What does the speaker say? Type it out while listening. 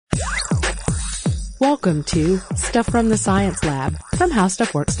Welcome to Stuff from the Science Lab from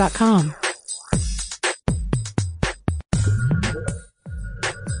HowStuffWorks.com.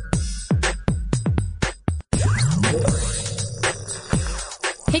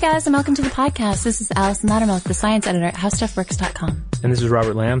 Hey guys, and welcome to the podcast. This is Alison Loudermilk, the science editor at HowStuffWorks.com. And this is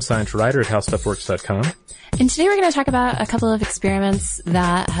Robert Lamb, science writer at HowStuffWorks.com. And today we're going to talk about a couple of experiments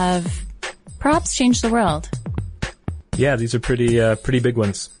that have perhaps changed the world. Yeah, these are pretty big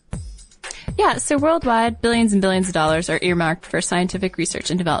ones. Yeah, so worldwide, billions and billions of dollars are earmarked for scientific research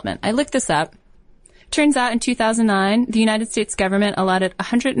and development. I looked this up. Turns out in 2009, the United States government allotted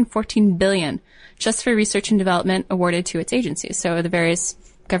 $114 billion just for research and development awarded to its agencies. So the various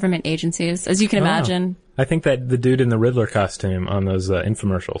government agencies, as you can imagine. I think that the dude in the Riddler costume on those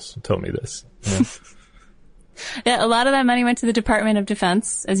infomercials told me this. Yeah. Yeah, a lot of that money went to the Department of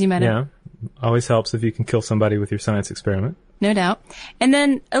Defense, as you might have. Yeah, always helps if you can kill somebody with your science experiment. No doubt. And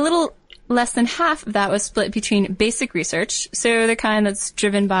then a little less than half of that was split between basic research, so the kind that's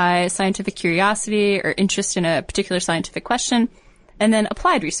driven by scientific curiosity or interest in a particular scientific question, and then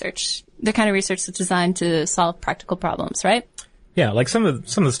applied research, the kind of research that's designed to solve practical problems, right? Yeah, like some of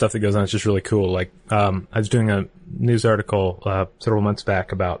the stuff that goes on is just really cool. Like, I was doing a news article several months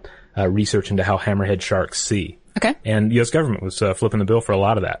back about research into how hammerhead sharks see. Okay. And the U.S. government was flipping the bill for a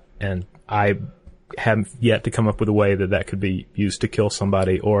lot of that. And I haven't yet to come up with a way that could be used to kill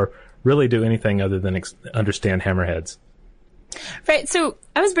somebody or really do anything other than understand hammerheads. Right. So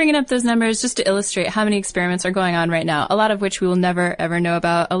I was bringing up those numbers just to illustrate how many experiments are going on right now, a lot of which we will never, ever know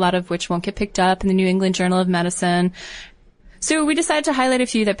about, a lot of which won't get picked up in the New England Journal of Medicine. So we decided to highlight a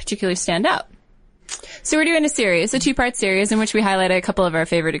few that particularly stand out. So we're doing a two-part series in which we highlight a couple of our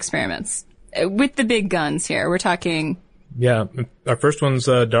favorite experiments. With the big guns here, we're talking... Yeah, our first one's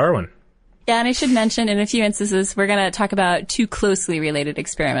Darwin. Yeah, and I should mention, in a few instances, we're going to talk about two closely related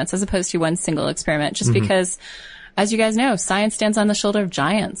experiments as opposed to one single experiment, just because, as you guys know, science stands on the shoulder of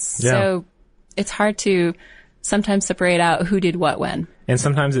giants. Yeah. So it's hard to sometimes separate out who did what when. And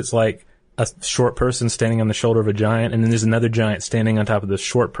sometimes it's like a short person standing on the shoulder of a giant, and then there's another giant standing on top of the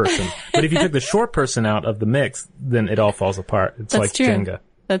short person. But if you took the short person out of the mix, then it all falls apart. It's That's like true. Jenga.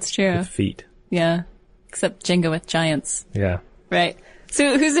 That's true. With feet. Yeah. Except Jenga with giants. Yeah. Right.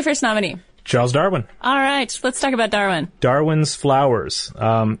 So who's the first nominee? Charles Darwin. All right. Let's talk about Darwin. Darwin's flowers.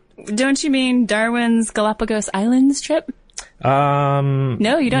 Don't you mean Darwin's Galapagos Islands trip? No,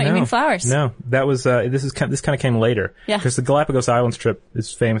 you don't. You mean flowers. No, that was, this kind of came later. Yeah. Because the Galapagos Islands trip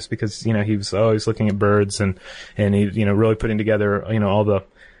is famous because, he was always looking at birds and he, really putting together, all the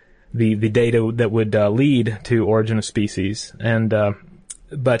data that would, lead to origin of species. And,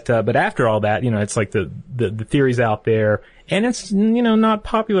 but after all that, it's like the theory's out there and it's, not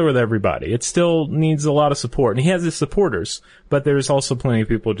popular with everybody. It still needs a lot of support. And he has his supporters, but there's also plenty of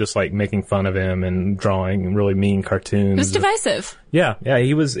people just like making fun of him and drawing really mean cartoons. It was divisive. Yeah,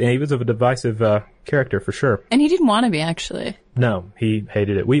 he was a divisive, character for sure. And he didn't want to be, actually. No, he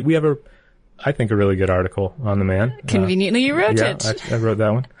hated it. We have I think a really good article on the man. Conveniently you wrote it. I wrote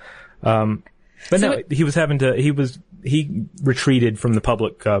that one. But so no, he retreated from the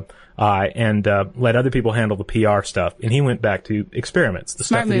public eye and let other people handle the PR stuff, and he went back to experiments, the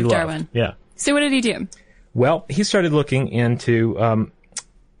Smart stuff that he move, loved. Darwin. Yeah. So what did he do? Well, he started looking into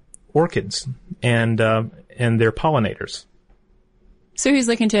orchids and their pollinators. So he's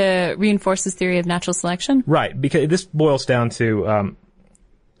looking to reinforce his theory of natural selection? Right, because this boils down to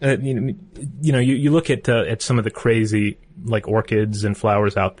you look at some of the crazy like orchids and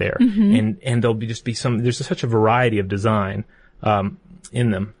flowers out there, and there'll be there's such a variety of design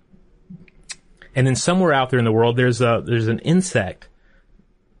in them, and then somewhere out there in the world there's an insect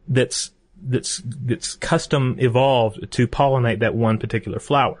that's custom evolved to pollinate that one particular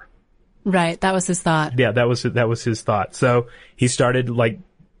flower. Right, that was his thought. Yeah, that was his thought. So he started like.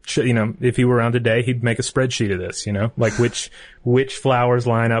 If he were around today, he'd make a spreadsheet of this, like which flowers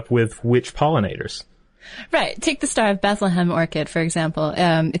line up with which pollinators. Right. Take the Star of Bethlehem orchid, for example.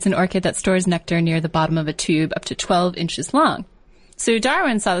 It's an orchid that stores nectar near the bottom of a tube up to 12 inches long. So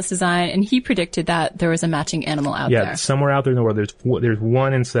Darwin saw this design and he predicted that there was a matching animal out there. Yeah, somewhere out there in the world, there's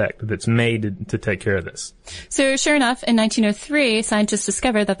one insect that's made to take care of this. So sure enough, in 1903, scientists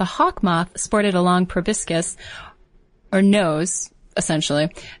discovered that the hawk moth sported a long proboscis, or nose, essentially,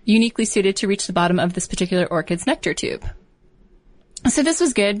 uniquely suited to reach the bottom of this particular orchid's nectar tube. So this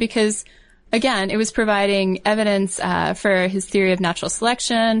was good because, again, it was providing evidence for his theory of natural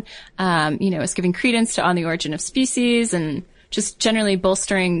selection. It was giving credence to On the Origin of Species and just generally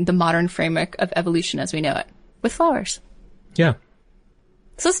bolstering the modern framework of evolution as we know it with flowers. Yeah.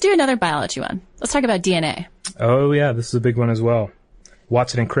 So let's do another biology one. Let's talk about DNA. Oh, yeah, this is a big one as well.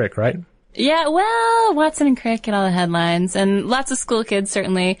 Watson and Crick, right? Yeah, well, Watson and Crick get all the headlines, and lots of school kids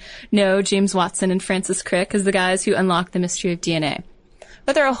certainly know James Watson and Francis Crick as the guys who unlocked the mystery of DNA.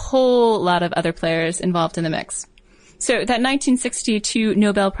 But there are a whole lot of other players involved in the mix. So that 1962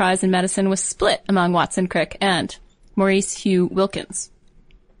 Nobel Prize in Medicine was split among Watson, Crick, and Maurice Hugh Wilkins.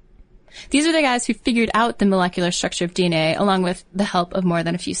 These are the guys who figured out the molecular structure of DNA along with the help of more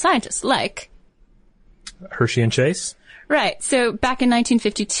than a few scientists, like Hershey and Chase? Right. So back in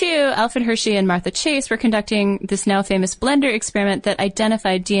 1952, Alfred Hershey and Martha Chase were conducting this now famous blender experiment that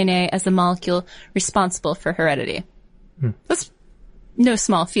identified DNA as the molecule responsible for heredity. That's no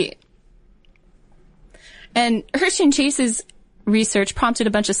small feat. And Hershey and Chase's research prompted a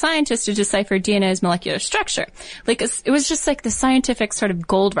bunch of scientists to decipher DNA's molecular structure. Like, it was just like the scientific sort of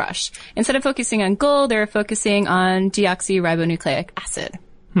gold rush. Instead of focusing on gold, they were focusing on deoxyribonucleic acid.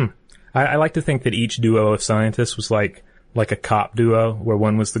 I like to think that each duo of scientists was like a cop duo, where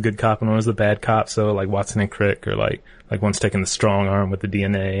one was the good cop and one was the bad cop. So like Watson and Crick, or like one's taking the strong arm with the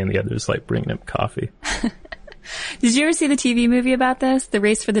DNA and the other's like bringing him coffee. Did you ever see the TV movie about this? The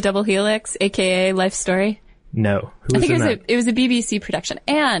Race for the Double Helix, aka Life Story? No. Who was I think in that? it was a BBC production.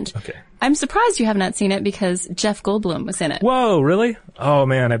 And Okay. I'm surprised you have not seen it because Jeff Goldblum was in it. Whoa, really? Oh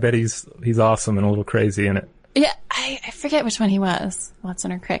man, I bet he's awesome and a little crazy in it. Yeah, I forget which one he was,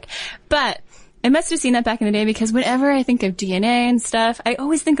 Watson or Crick. But I must have seen that back in the day because whenever I think of DNA and stuff, I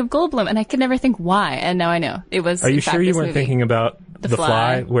always think of Goldblum, and I could never think why. And now I know. It was. Are you in fact sure you this weren't movie. thinking about The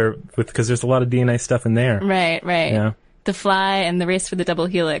Fly, because there's a lot of DNA stuff in there. Right. Yeah. The Fly and the Race for the Double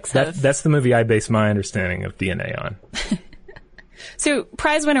Helix. That's the movie I base my understanding of DNA on. So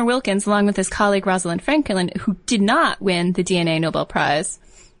prize winner Wilkins, along with his colleague Rosalind Franklin, who did not win the DNA Nobel Prize,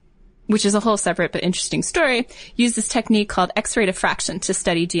 which is a whole separate but interesting story, used this technique called X-ray diffraction to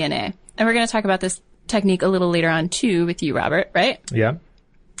study DNA. And we're going to talk about this technique a little later on too with you, Robert, right? Yeah.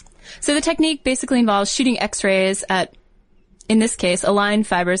 So the technique basically involves shooting X-rays at, in this case, aligned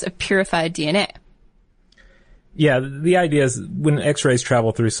fibers of purified DNA. Yeah, the idea is when X-rays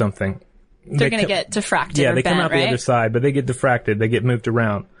travel through something, They're going to get diffracted yeah, or they bent, come out right? the other side, but they get diffracted, they get moved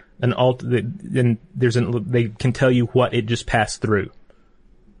around, and then they can tell you what it just passed through.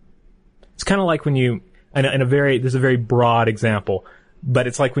 It's kind of like when you, there's a very broad example, but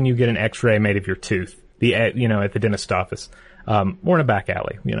it's like when you get an X-ray made of your tooth, at the dentist office, or in a back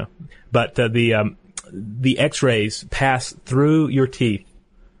alley, but the X-rays pass through your teeth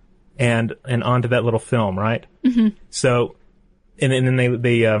and onto that little film, right? Mm-hmm. So, and then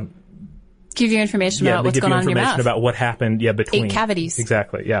they give you information about what's going on in your mouth. Information about what happened, between 8 cavities.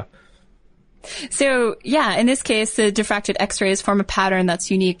 Exactly, yeah. So, in this case, the diffracted X-rays form a pattern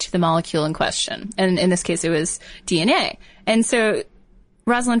that's unique to the molecule in question. And in this case, it was DNA. And so,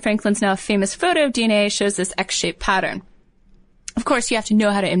 Rosalind Franklin's now famous photo of DNA shows this X-shaped pattern. Of course, you have to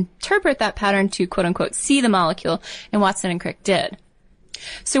know how to interpret that pattern to, quote-unquote, see the molecule, and Watson and Crick did.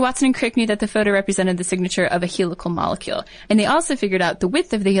 So Watson and Crick knew that the photo represented the signature of a helical molecule. And they also figured out the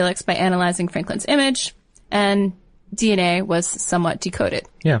width of the helix by analyzing Franklin's image, and DNA was somewhat decoded.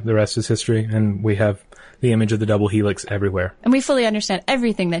 Yeah, the rest is history, and we have the image of the double helix everywhere. And we fully understand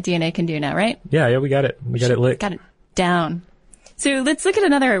everything that DNA can do now, right? Yeah, we got it. We got it lit. Got it down. So let's look at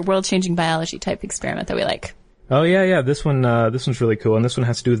another world-changing biology type experiment that we like. Oh, yeah. This one's really cool, and this one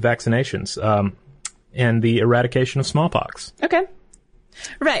has to do with vaccinations, and the eradication of smallpox. Okay.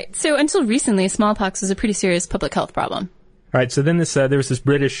 Right. So until recently, smallpox was a pretty serious public health problem. All right. So then there was this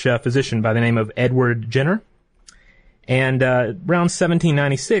British physician by the name of Edward Jenner, and around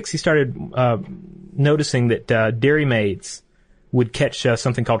 1796 he started noticing that dairymaids would catch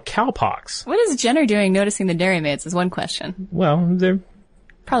something called cowpox. What is Jenner doing noticing the dairymaids is one question. Well, they're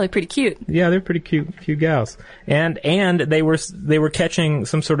probably pretty cute. Yeah, they're pretty cute gals. And they were catching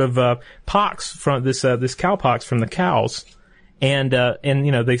some sort of pox from this cowpox from the cows. And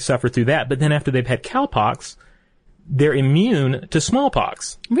they suffer through that. But then after they've had cowpox, they're immune to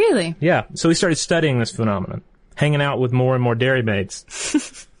smallpox. Really? Yeah. So he started studying this phenomenon, hanging out with more and more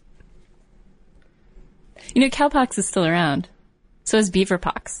dairymaids. Cowpox is still around. So is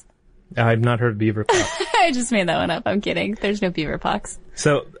beaverpox. I've not heard of beaverpox. I just made that one up. I'm kidding. There's no beaverpox.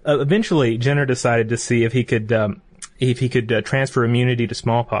 So eventually, Jenner decided to see if he could transfer immunity to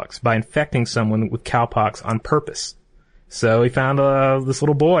smallpox by infecting someone with cowpox on purpose. So he found this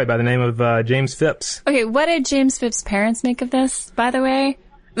little boy by the name of James Phipps. Okay, what did James Phipps' parents make of this, by the way?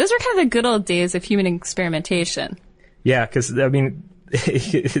 Those were kind of the good old days of human experimentation. Yeah, because,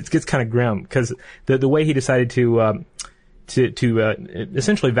 it gets kind of grim, because the way he decided to to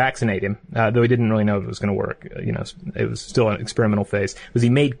essentially vaccinate him, though he didn't really know if it was going to work. It was still an experimental phase. Was he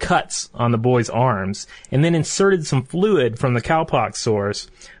made cuts on the boy's arms and then inserted some fluid from the cowpox source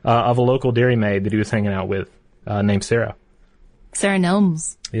of a local dairy maid that he was hanging out with, named Sarah. Sarah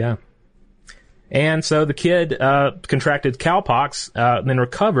Nelms. Yeah. And so the kid contracted cowpox, then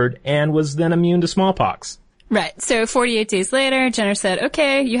recovered, and was then immune to smallpox. Right. So 48 days later, Jenner said,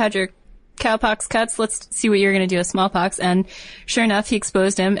 okay, you had your cowpox cuts. Let's see what you're going to do with smallpox. And sure enough, he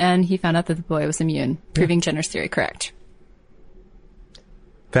exposed him, and he found out that the boy was immune, proving Jenner's theory correct.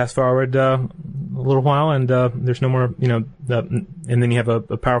 Fast forward a little while, and there's no more, and then you have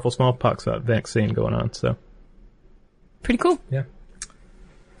a powerful smallpox vaccine going on. So pretty cool. Yeah.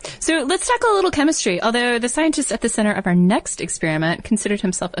 So let's tackle a little chemistry, although the scientist at the center of our next experiment considered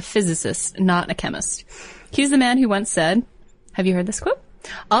himself a physicist, not a chemist. He's the man who once said, have you heard this quote?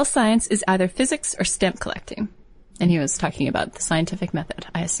 All science is either physics or stamp collecting. And he was talking about the scientific method,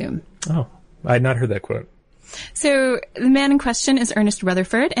 I assume. Oh, I had not heard that quote. So the man in question is Ernest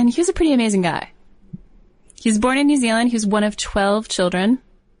Rutherford, and he was a pretty amazing guy. He was born in New Zealand. He was one of 12 children.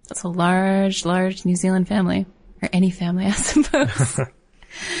 That's a large, large New Zealand family. Or any family, I suppose.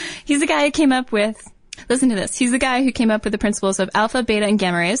 He's the guy who came up with, listen to this, he's the guy who came up with the principles of alpha, beta, and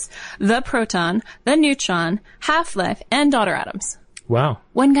gamma rays, the proton, the neutron, half-life, and daughter atoms. Wow.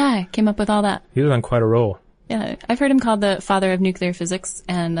 One guy came up with all that. He was on quite a roll. Yeah, I've heard him called the father of nuclear physics,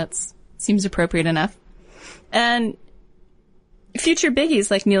 and that seems appropriate enough. And future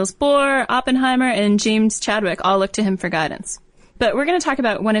biggies like Niels Bohr, Oppenheimer, and James Chadwick all look to him for guidance. But we're going to talk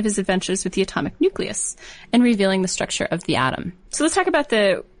about one of his adventures with the atomic nucleus and revealing the structure of the atom. So let's talk about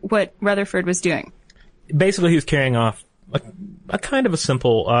what Rutherford was doing. Basically, he was carrying off a kind of a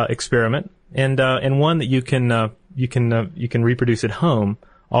simple experiment, and one that you can reproduce at home.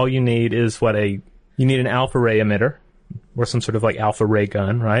 All you need is you need an alpha ray emitter or some sort of like alpha ray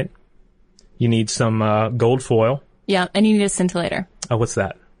gun, right? You need some gold foil. Yeah, and you need a scintillator. Oh, what's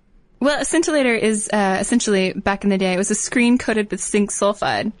that? Well, a scintillator is essentially, back in the day, it was a screen coated with zinc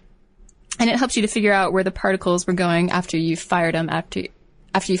sulfide, and it helps you to figure out where the particles were going after you fired them. After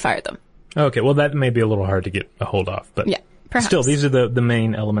you fired them. Okay, well that may be a little hard to get a hold of, but yeah, perhaps. Still, these are the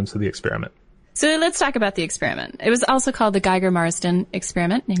main elements of the experiment. So let's talk about the experiment. It was also called the Geiger-Marsden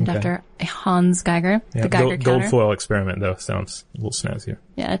experiment, named after Hans Geiger. Yeah, the Geiger counter. Gold foil experiment, though, sounds a little snazzier.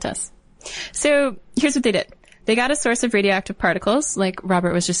 Yeah, it does. So here's what they did. They got a source of radioactive particles, like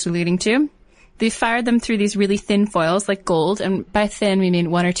Robert was just alluding to. They fired them through these really thin foils, like gold, and by thin we mean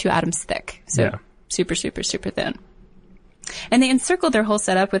 1 or 2 atoms thick. So super, super, super thin. And they encircled their whole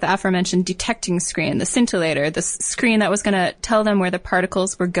setup with the aforementioned detecting screen, the scintillator, the screen that was going to tell them where the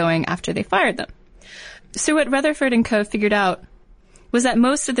particles were going after they fired them. So what Rutherford and co. figured out was that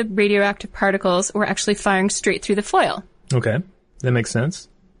most of the radioactive particles were actually firing straight through the foil. Okay, that makes sense.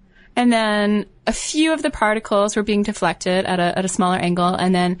 And then a few of the particles were being deflected at a smaller angle,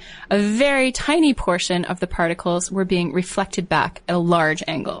 and then a very tiny portion of the particles were being reflected back at a large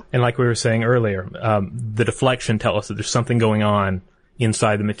angle. And like we were saying earlier, the deflection tells us that there's something going on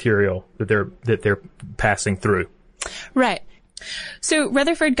inside the material that they're passing through. Right. So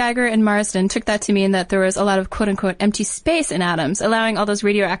Rutherford, Geiger, and Marsden took that to mean that there was a lot of quote-unquote empty space in atoms, allowing all those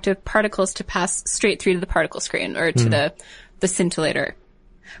radioactive particles to pass straight through to the particle screen, or to the scintillator.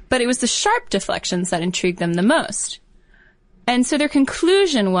 But it was the sharp deflections that intrigued them the most. And so their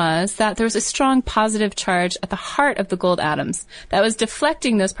conclusion was that there was a strong positive charge at the heart of the gold atoms that was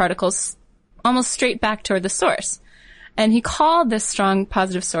deflecting those particles almost straight back toward the source. And he called this strong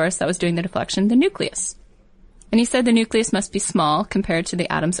positive source that was doing the deflection the nucleus. And he said the nucleus must be small compared to the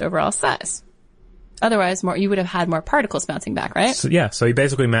atom's overall size. Otherwise, you would have had more particles bouncing back, right? So he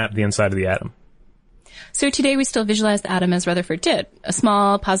basically mapped the inside of the atom. So today we still visualize the atom as Rutherford did, a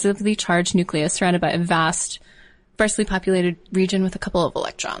small, positively charged nucleus surrounded by a vast, sparsely populated region with a couple of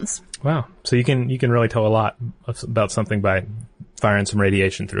electrons. Wow. So you can really tell a lot about something by firing some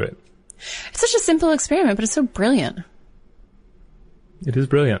radiation through it. It's such a simple experiment, but it's so brilliant. It is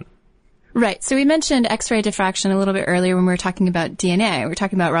brilliant. Right. So we mentioned X-ray diffraction a little bit earlier when we were talking about DNA. We were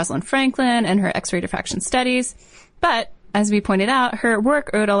talking about Rosalind Franklin and her X-ray diffraction studies. But as we pointed out, her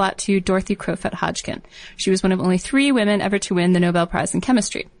work owed a lot to Dorothy Crowfoot Hodgkin. She was one of only 3 women ever to win the Nobel Prize in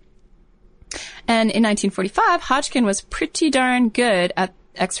Chemistry. And in 1945, Hodgkin was pretty darn good at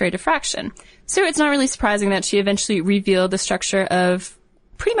X-ray diffraction. So it's not really surprising that she eventually revealed the structure of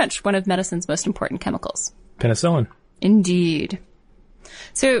pretty much one of medicine's most important chemicals. Penicillin. Indeed.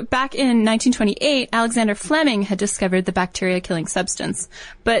 So back in 1928, Alexander Fleming had discovered the bacteria-killing substance,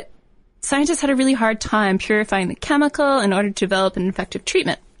 but scientists had a really hard time purifying the chemical in order to develop an effective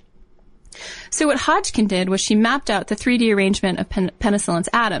treatment. So what Hodgkin did was she mapped out the 3D arrangement of penicillin's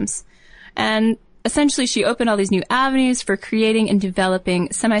atoms. And essentially she opened all these new avenues for creating and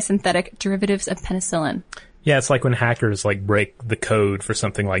developing semi-synthetic derivatives of penicillin. Yeah, it's like when hackers like break the code for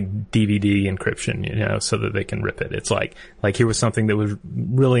something like DVD encryption, you know, so that they can rip it. It's like here was something that was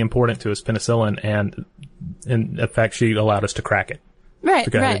really important to us, penicillin, and in effect she allowed us to crack it. Right,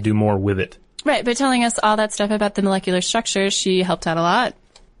 Figure out how to do more with it. Right, by telling us all that stuff about the molecular structure, she helped out a lot.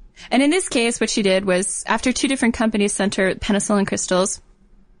 And in this case, what she did was, after 2 different companies sent her penicillin crystals,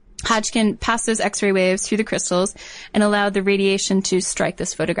 Hodgkin passed those X-ray waves through the crystals and allowed the radiation to strike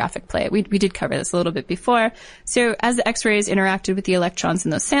this photographic plate. We did cover this a little bit before. So as the X-rays interacted with the electrons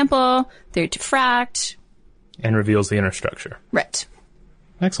in the sample, they diffract. And reveals the inner structure. Right.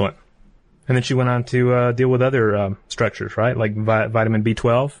 Excellent. And then she went on to deal with other structures, right? Like vitamin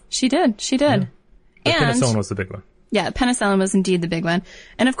B12. She did. Yeah. And penicillin was the big one. Yeah, penicillin was indeed the big one.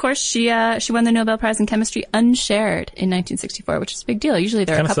 And of course, she won the Nobel Prize in Chemistry unshared in 1964, which is a big deal. Usually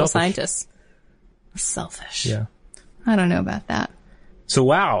there are a couple scientists. Selfish. Yeah. I don't know about that. So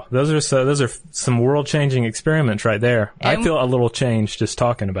wow, those are some world-changing experiments right there. I feel a little changed just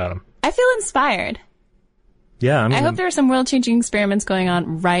talking about them. I feel inspired. Yeah, I hope there are some world-changing experiments going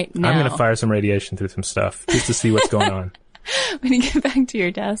on right now. I'm going to fire some radiation through some stuff just to see what's going on. When you get back to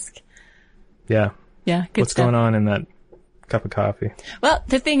your desk. Yeah. Yeah, good What's stuff. going on in that cup of coffee? Well,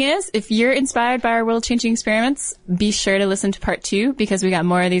 the thing is, if you're inspired by our world-changing experiments, be sure to listen to part 2 because we got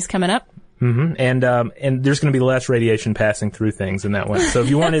more of these coming up. Mm-hmm. And there's going to be less radiation passing through things in that one. So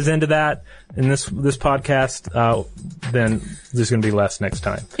if you weren't as into that in this podcast, then there's going to be less next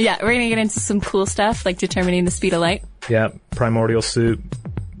time. Yeah, we're going to get into some cool stuff like determining the speed of light. Yeah, primordial soup,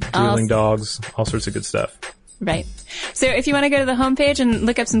 dueling dogs, all sorts of good stuff. Right. So if you want to go to the homepage and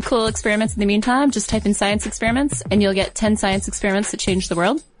look up some cool experiments in the meantime, just type in science experiments and you'll get 10 science experiments that change the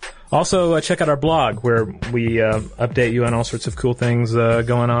world. Also, check out our blog where we update you on all sorts of cool things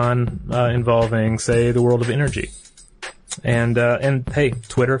going on involving, say, the world of energy. And hey,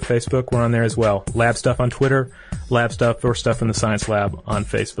 Twitter, Facebook, we're on there as well. Lab Stuff on Twitter, Lab Stuff or Stuff in the Science Lab on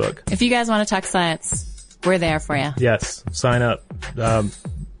Facebook. If you guys want to talk science, we're there for you. Yes, sign up,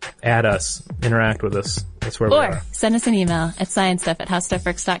 add us, interact with us. That's where we are. Or send us an email at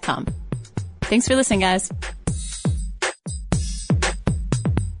sciencestuff@howstuffworks.com. Thanks for listening, guys.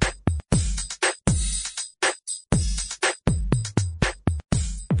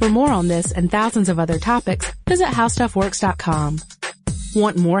 For more on this and thousands of other topics, visit howstuffworks.com.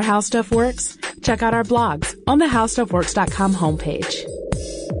 Want more How Stuff Works? Check out our blogs on the howstuffworks.com homepage.